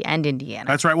Kentucky and Indiana.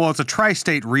 That's right. Well, it's a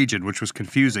tri-state region, which was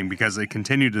confusing because they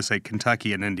continued to say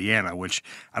Kentucky and Indiana, which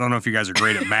I don't know if you guys are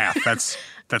great at math. That's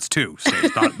 2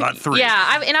 states, not 3. Yeah,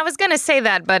 I was going to say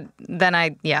that, but then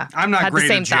I'm not great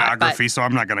at geography, so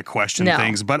I'm not going to question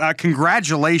things. But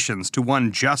congratulations to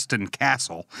one Justin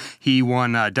Castle. He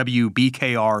won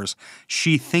WBKR's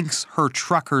She Thinks Her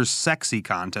Trucker's Sexy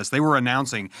contest. They were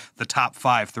announcing the top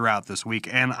 5 throughout this week,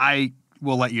 and I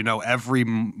will let you know every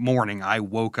morning I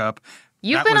woke up.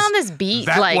 You've been on this beat.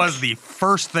 That was the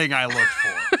first thing I looked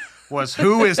for. Was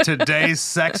who is today's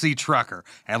sexy trucker?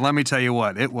 And let me tell you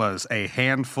what, it was a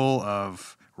handful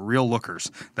of real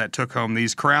lookers that took home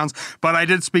these crowns. But I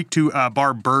did speak to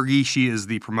Barb Berge. She is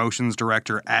the promotions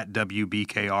director at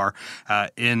WBKR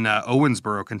in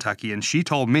Owensboro, Kentucky. And she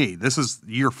told me this is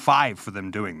year 5 for them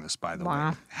doing this, by the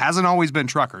way. Hasn't always been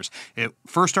truckers. It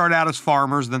first started out as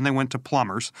farmers, then they went to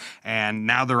plumbers, and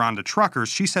now they're on to truckers.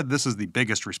 She said this is the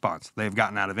biggest response they've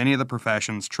gotten out of any of the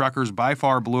professions. Truckers by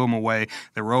far blew them away.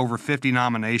 There were over 50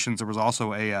 nominations. There was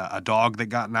also a dog that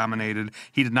got nominated.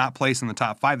 He did not place in the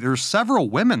top 5. There were several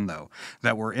women, though,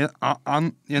 that were in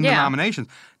the nominations.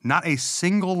 Not a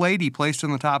single lady placed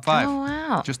in the top 5. Oh,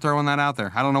 wow. Just throwing that out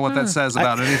there. I don't know what that says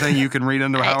about anything. You can read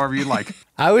into it however you like.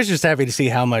 I was just happy to see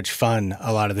how much fun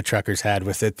a lot of the truckers had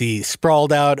with it. The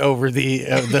sprawled out over the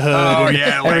hood. Oh,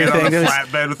 yeah, laying on the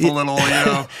flatbed with the little,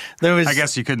 I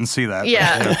guess you couldn't see that.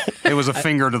 Yeah. It was a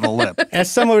finger to the lip.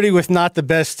 As somebody with not the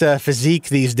best physique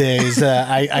these days,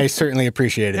 I certainly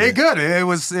appreciated it. Good. It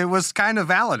was kind of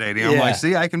validating. I'm like,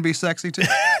 see, I can be sexy too.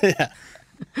 Yeah.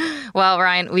 Well,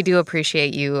 Ryan, we do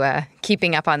appreciate you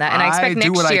keeping up on that. And I expect do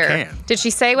next what year. I can. Did she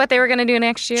say what they were going to do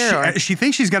next year? She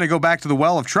thinks she's going to go back to the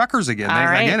well of truckers again.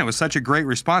 Again, it was such a great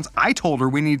response. I told her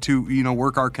we need to,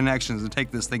 work our connections and take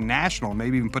this thing national,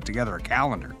 maybe even put together a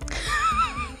calendar.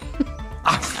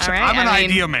 I'm an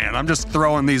idea man. I'm just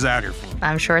throwing these out here for her.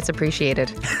 I'm sure it's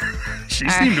appreciated. She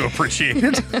seemed to appreciate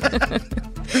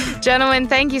it. Gentlemen,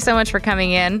 thank you so much for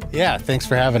coming in. Yeah, thanks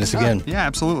for having us again. Yeah,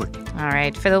 absolutely. All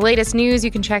right. For the latest news,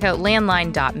 you can check out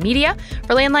landline.media.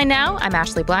 For Landline Now, I'm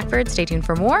Ashley Blackbird. Stay tuned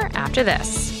for more after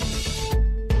this.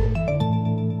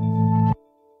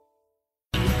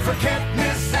 Forget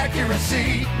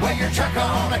misaccuracy, weigh your truck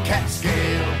on a CAT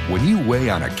scale. When you weigh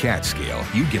on a CAT scale,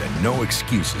 you get a no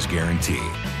excuses guarantee.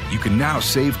 You can now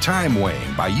save time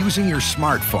weighing by using your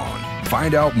smartphone.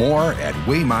 Find out more at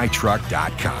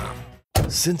weightmytruck.com.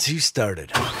 Since you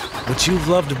started, what you've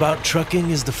loved about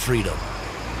trucking is the freedom.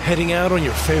 Heading out on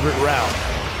your favorite route,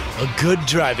 a good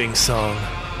driving song,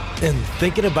 and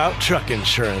thinking about truck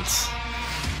insurance.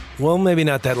 Well, maybe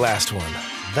not that last one.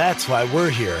 That's why we're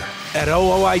here. At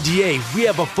OOIDA, we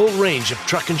have a full range of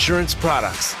truck insurance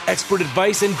products, expert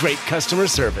advice, and great customer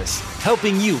service,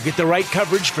 helping you get the right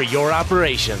coverage for your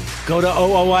operation. Go to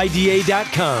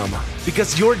OOIDA.com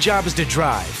because your job is to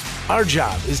drive. Our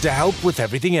job is to help with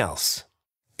everything else.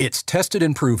 It's tested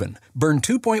and proven. Burn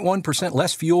 2.1%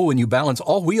 less fuel when you balance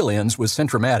all wheel ends with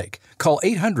Centromatic. Call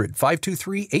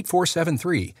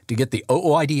 800-523-8473 to get the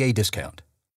OOIDA discount.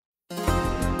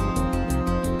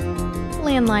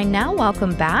 Landline Now,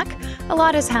 welcome back. A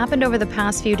lot has happened over the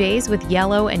past few days with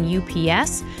Yellow and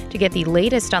UPS. To get the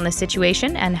latest on the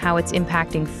situation and how it's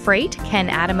impacting freight, Ken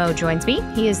Adamo joins me.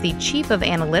 He is the Chief of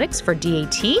Analytics for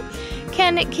DAT.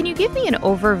 Ken, can you give me an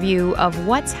overview of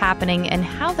what's happening and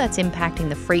how that's impacting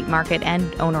the freight market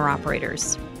and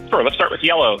owner-operators? Sure, let's start with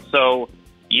Yellow. So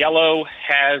Yellow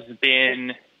has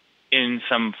been in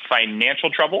some financial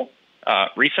trouble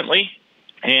recently,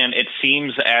 and it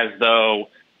seems as though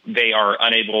they are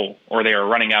unable or they are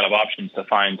running out of options to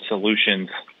find solutions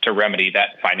to remedy that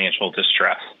financial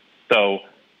distress. So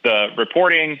the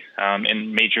reporting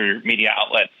in major media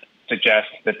outlets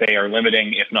suggests that they are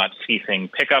limiting, if not ceasing,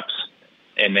 pickups,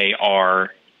 and they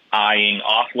are eyeing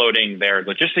offloading their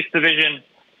logistics division,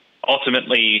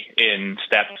 ultimately in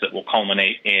steps that will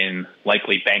culminate in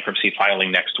likely bankruptcy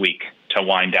filing next week to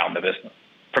wind down the business.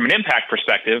 From an impact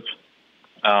perspective,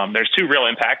 there's two real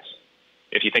impacts.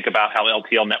 If you think about how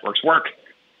LTL networks work,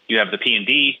 you have the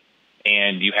P&D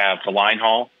and you have the line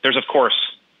haul. There's, of course,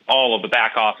 all of the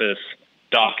back office,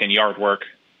 dock and yard work.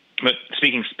 But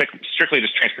speaking strictly to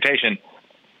transportation,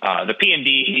 the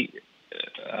P&D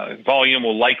volume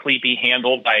will likely be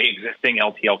handled by existing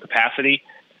LTL capacity.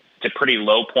 It's a pretty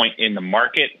low point in the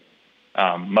market.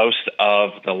 Most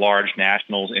of the large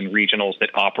nationals and regionals that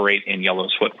operate in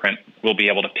Yellow's footprint will be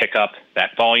able to pick up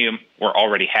that volume, or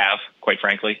already have, quite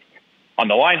frankly. On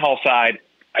the line haul side,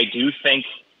 I do think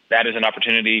that is an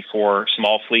opportunity for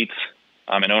small fleets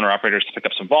and owner-operators to pick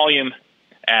up some volume,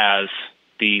 as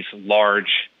these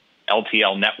large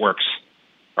LTL networks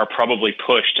are probably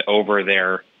pushed over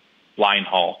their line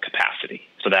haul capacity.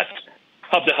 So that's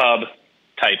hub-to-hub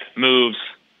type moves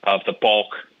of the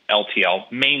bulk LTL.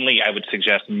 Mainly, I would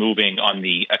suggest moving on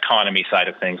the economy side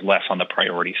of things, less on the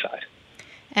priority side.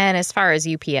 And as far as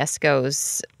UPS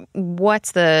goes,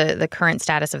 what's the current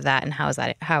status of that, and how is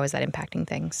that impacting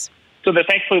things? So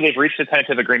thankfully, they've reached a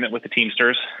tentative agreement with the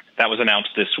Teamsters. That was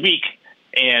announced this week.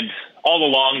 And all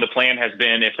along, the plan has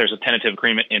been, if there's a tentative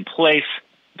agreement in place,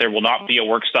 there will not be a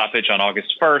work stoppage on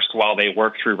August 1st while they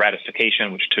work through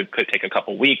ratification, which could take a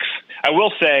couple weeks. I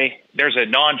will say there's a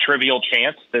non-trivial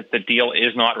chance that the deal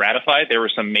is not ratified. There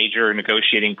were some major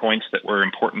negotiating points that were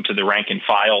important to the rank and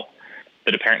file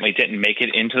that apparently didn't make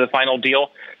it into the final deal.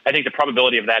 I think the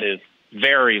probability of that is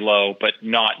very low, but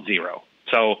not zero.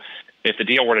 So if the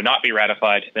deal were to not be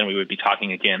ratified, then we would be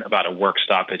talking again about a work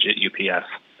stoppage at UPS.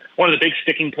 One of the big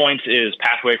sticking points is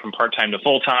pathway from part-time to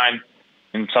full-time,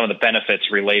 and some of the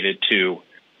benefits related to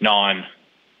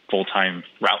non-full-time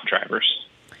route drivers.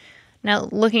 Now,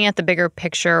 looking at the bigger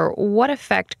picture, what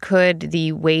effect could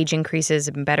the wage increases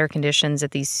and better conditions that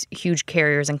these huge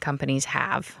carriers and companies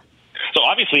have? So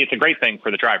obviously, it's a great thing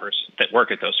for the drivers that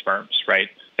work at those firms, right?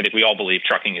 I think we all believe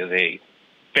trucking is a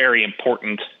very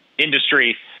important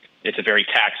industry. It's a very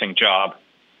taxing job.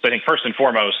 So I think first and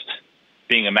foremost,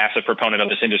 being a massive proponent of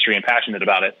this industry and passionate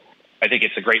about it, I think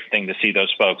it's a great thing to see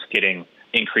those folks getting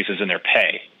increases in their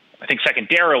pay. I think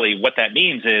secondarily, what that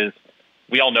means is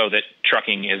we all know that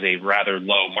trucking is a rather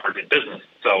low margin business.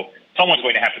 So someone's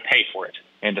going to have to pay for it.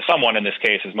 And the someone in this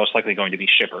case is most likely going to be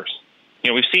shippers. You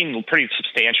know, we've seen pretty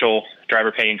substantial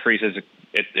driver pay increases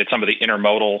at some of the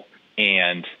intermodal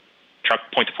and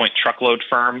point-to-point truckload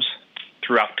firms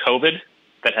throughout COVID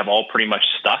that have all pretty much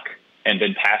stuck and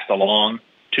been passed along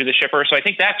to the shipper. So I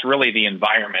think that's really the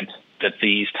environment that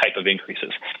these type of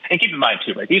increases. And keep in mind,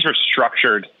 too, right, these are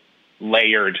structured,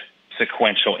 layered,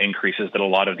 sequential increases that a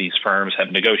lot of these firms have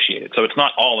negotiated. So it's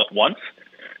not all at once.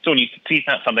 So when you see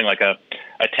something like a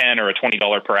 $10 or a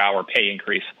 $20 per hour pay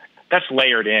increase, that's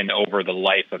layered in over the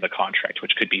life of the contract,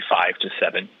 which could be 5 to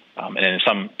 7, and in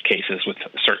some cases with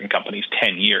certain companies,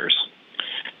 10 years.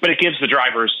 But it gives the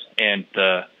drivers and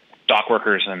the dock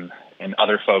workers and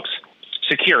other folks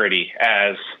security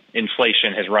as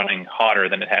inflation is running hotter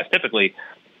than it has typically,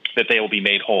 that they will be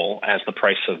made whole as the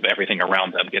price of everything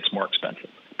around them gets more expensive.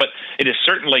 But it is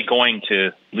certainly going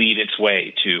to lead its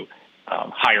way to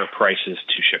higher prices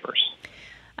to shippers.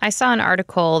 I saw an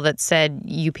article that said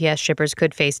UPS shippers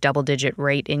could face double-digit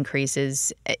rate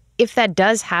increases. If that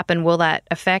does happen, will that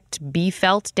effect be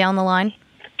felt down the line?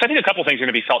 So I think a couple things are going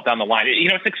to be felt down the line. You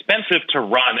know, it's expensive to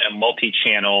run a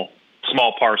multi-channel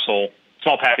small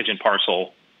package and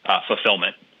parcel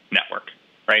fulfillment network,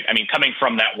 right? I mean, coming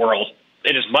from that world,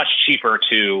 it is much cheaper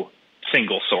to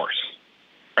single source,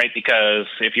 right? Because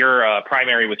if you're a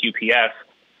primary with UPS,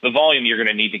 the volume you're going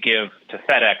to need to give to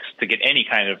FedEx to get any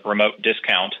kind of remote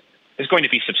discount is going to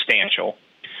be substantial,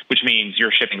 which means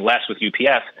you're shipping less with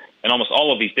UPS, and almost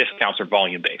all of these discounts are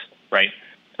volume-based, right?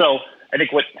 So I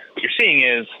think what you're seeing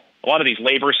is a lot of these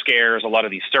labor scares, a lot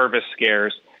of these service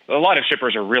scares, a lot of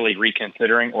shippers are really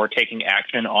reconsidering or taking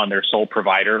action on their sole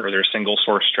provider or their single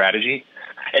source strategy,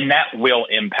 and that will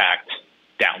impact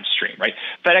downstream, right?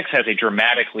 FedEx has a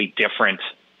dramatically different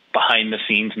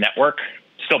behind-the-scenes network,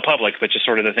 still public, but just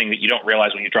sort of the thing that you don't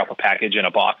realize when you drop a package in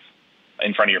a box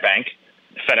in front of your bank.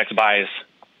 FedEx buys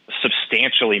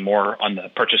substantially more on the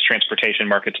purchase transportation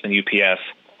markets than UPS.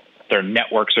 Their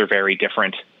networks are very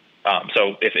different.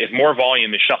 So if more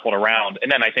volume is shuffled around,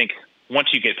 and then I think once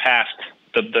you get past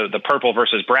the purple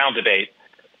versus brown debate,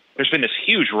 there's been this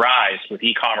huge rise with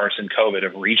e-commerce and COVID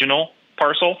of regional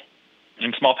parcel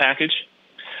and small package,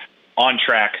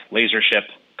 on-track, laser ship,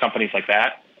 companies like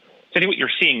that. So I think what you're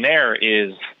seeing there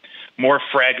is more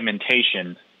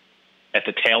fragmentation at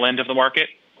the tail end of the market,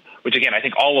 which, again, I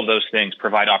think all of those things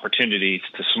provide opportunities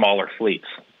to smaller fleets.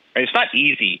 Right? It's not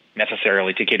easy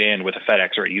necessarily to get in with a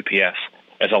FedEx or a UPS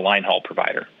as a line haul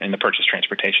provider in the purchase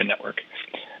transportation network.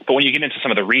 But when you get into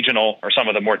some of the regional or some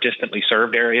of the more distantly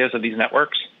served areas of these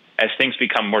networks, as things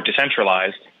become more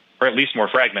decentralized or at least more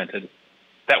fragmented,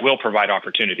 that will provide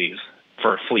opportunities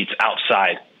for fleets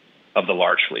outside of the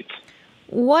large fleets.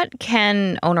 What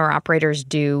can owner-operators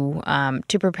do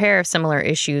to prepare if similar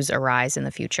issues arise in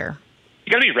the future?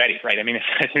 You got to be ready, right? I mean,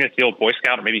 I think it's the old Boy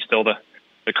Scout, or maybe still the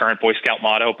current Boy Scout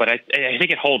motto, but I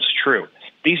think it holds true.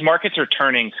 These markets are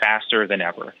turning faster than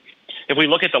ever. If we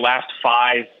look at the last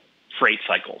 5 freight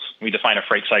cycles, we define a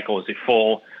freight cycle as a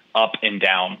full up and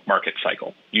down market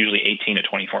cycle, usually 18 to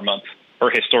 24 months,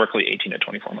 or historically 18 to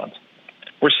 24 months.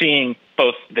 We're seeing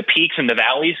both the peaks and the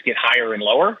valleys get higher and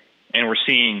lower, and we're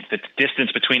seeing the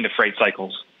distance between the freight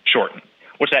cycles shorten.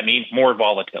 What's that mean? More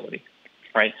volatility,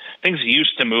 right? Things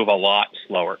used to move a lot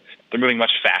slower. They're moving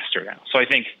much faster now. So I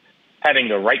think having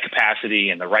the right capacity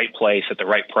in the right place at the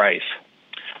right price,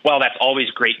 while that's always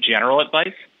great general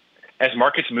advice, as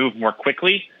markets move more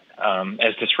quickly,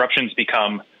 as disruptions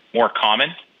become more common,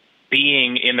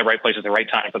 being in the right place at the right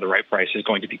time for the right price is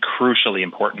going to be crucially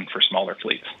important for smaller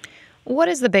fleets. What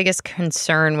is the biggest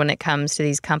concern when it comes to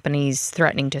these companies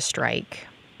threatening to strike?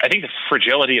 I think the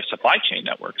fragility of supply chain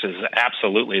networks is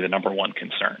absolutely the number one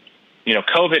concern. You know,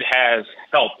 COVID has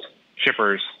helped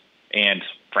shippers and,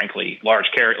 frankly, large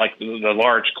the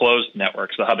large closed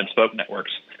networks, the hub and spoke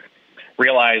networks,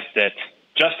 realize that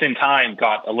just in time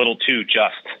got a little too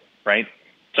just, right?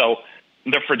 So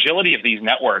the fragility of these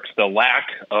networks, the lack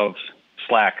of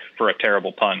slack, for a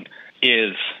terrible pun,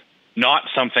 is not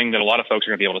something that a lot of folks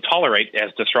are going to be able to tolerate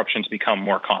as disruptions become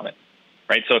more common,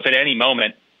 right? So if at any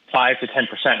moment 5 to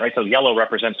 10%, right? So yellow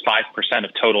represents 5%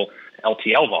 of total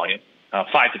LTL volume,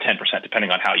 5 to 10%, depending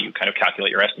on how you kind of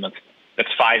calculate your estimates. That's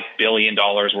 $5 billion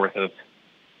worth of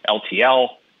LTL.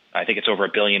 I think it's over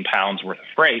 £1 billion worth of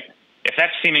freight. If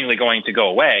that's seemingly going to go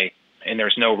away and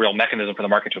there's no real mechanism for the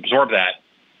market to absorb that,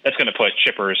 that's going to put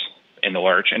shippers in the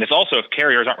lurch. And it's also, if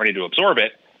carriers aren't ready to absorb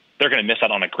it, they're going to miss out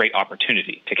on a great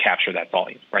opportunity to capture that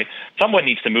volume, right? Someone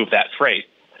needs to move that freight.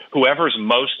 Whoever's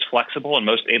most flexible and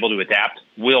most able to adapt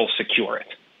will secure it.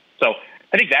 So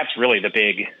I think that's really the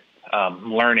big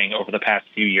learning over the past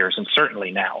few years, and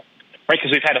certainly now, right?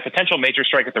 Because we've had a potential major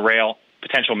strike at the rail,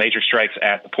 potential major strikes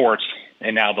at the ports,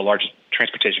 and now the largest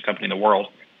transportation company in the world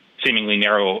seemingly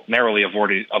narrowly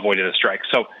avoided a strike.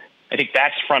 So I think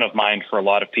that's front of mind for a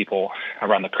lot of people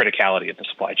around the criticality of the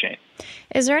supply chain.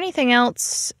 Is there anything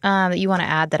else that you want to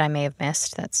add that I may have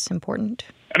missed that's important?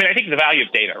 I mean, I think the value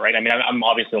of data, right? I mean, I'm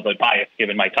obviously a bit biased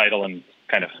given my title and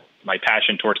kind of my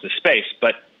passion towards this space,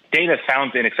 but data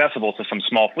sounds inaccessible to some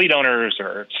small fleet owners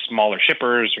or smaller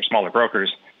shippers or smaller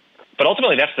brokers. But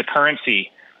ultimately, that's the currency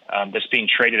that's being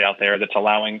traded out there that's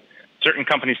allowing certain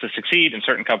companies to succeed and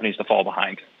certain companies to fall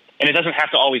behind. And it doesn't have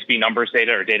to always be numbers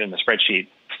data or data in the spreadsheet.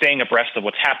 Staying abreast of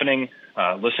what's happening,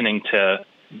 listening to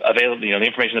the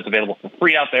information that's available for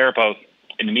free out there, both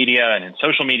in the media and in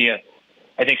social media,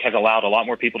 I think has allowed a lot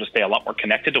more people to stay a lot more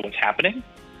connected to what's happening.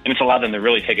 And it's allowed them to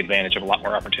really take advantage of a lot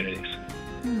more opportunities.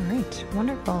 All right.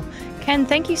 Wonderful. Ken,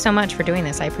 thank you so much for doing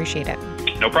this. I appreciate it.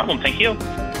 No problem. Thank you.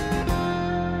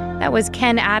 That was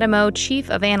Ken Adamo, Chief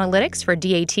of Analytics for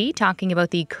DAT, talking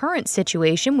about the current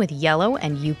situation with Yellow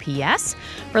and UPS.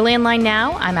 For Landline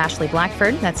Now, I'm Ashley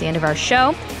Blackford. That's the end of our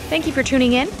show. Thank you for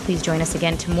tuning in. Please join us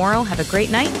again tomorrow. Have a great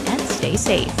night and stay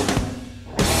safe.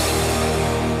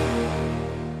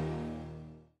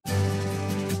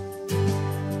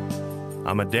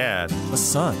 I'm a dad. A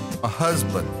son. A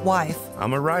husband. Wife.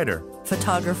 I'm a writer.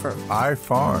 Photographer. I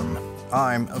farm.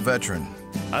 I'm a veteran.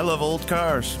 I love old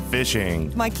cars,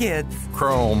 fishing. My kids.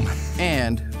 Chrome.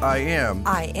 And I am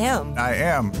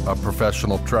a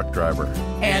professional truck driver.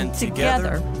 And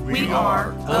together we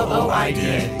are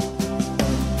OOIDA.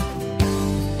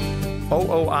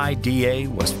 OOIDA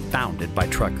was founded by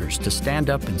truckers to stand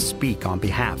up and speak on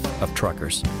behalf of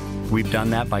truckers. We've done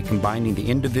that by combining the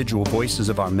individual voices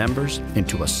of our members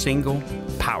into a single,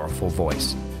 powerful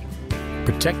voice.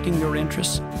 Protecting your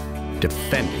interests,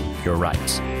 defending your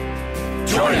rights.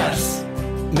 Join us!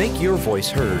 Make your voice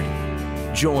heard.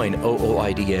 Join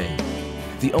OOIDA,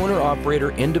 the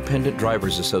Owner-Operator Independent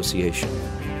Drivers Association.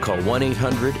 Call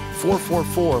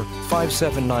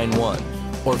 1-800-444-5791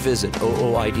 or visit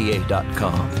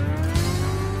OOIDA.com.